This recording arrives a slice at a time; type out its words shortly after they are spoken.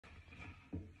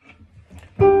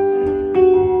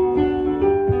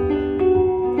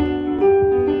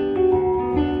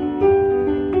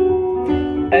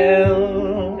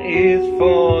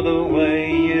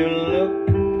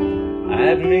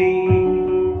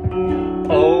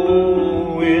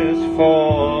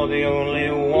you're the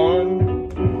only one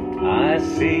I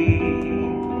see.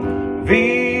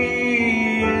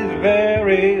 V is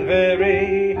very,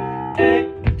 very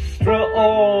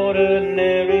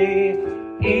extraordinary.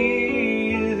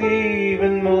 E is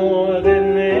even more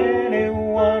than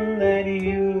anyone that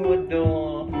you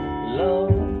adore.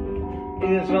 Love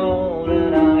is all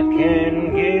that I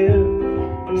can give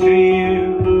to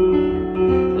you.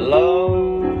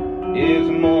 Love is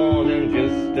more than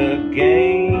just a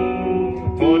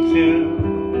game for two.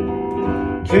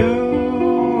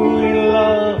 Two in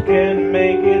love can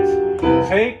make it.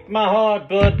 Take my heart,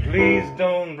 but please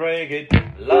don't break it.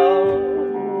 Love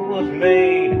was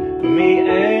made for me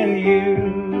and you.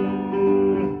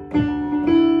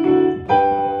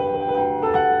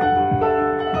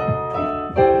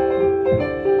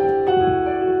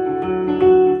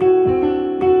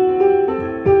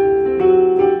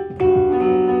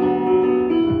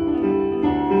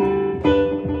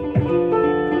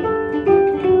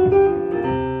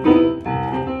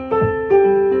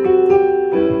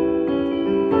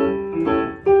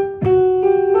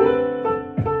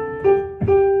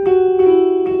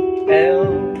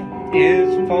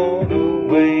 Is for the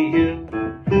way you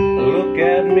look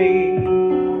at me.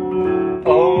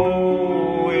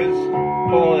 O is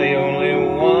for the only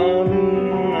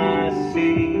one I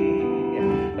see.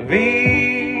 V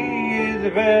is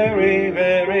very,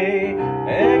 very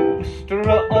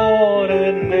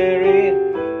extraordinary.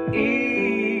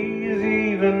 E is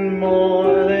even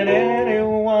more than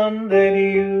anyone that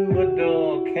you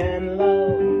adore can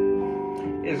love.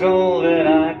 Is all that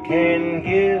I can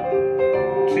give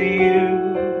to you.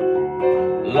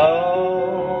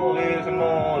 Love is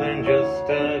more than just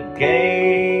a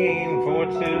game for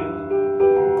two.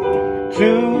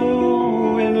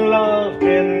 Two in love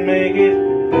can make it.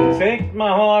 Take my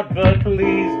heart, but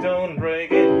please don't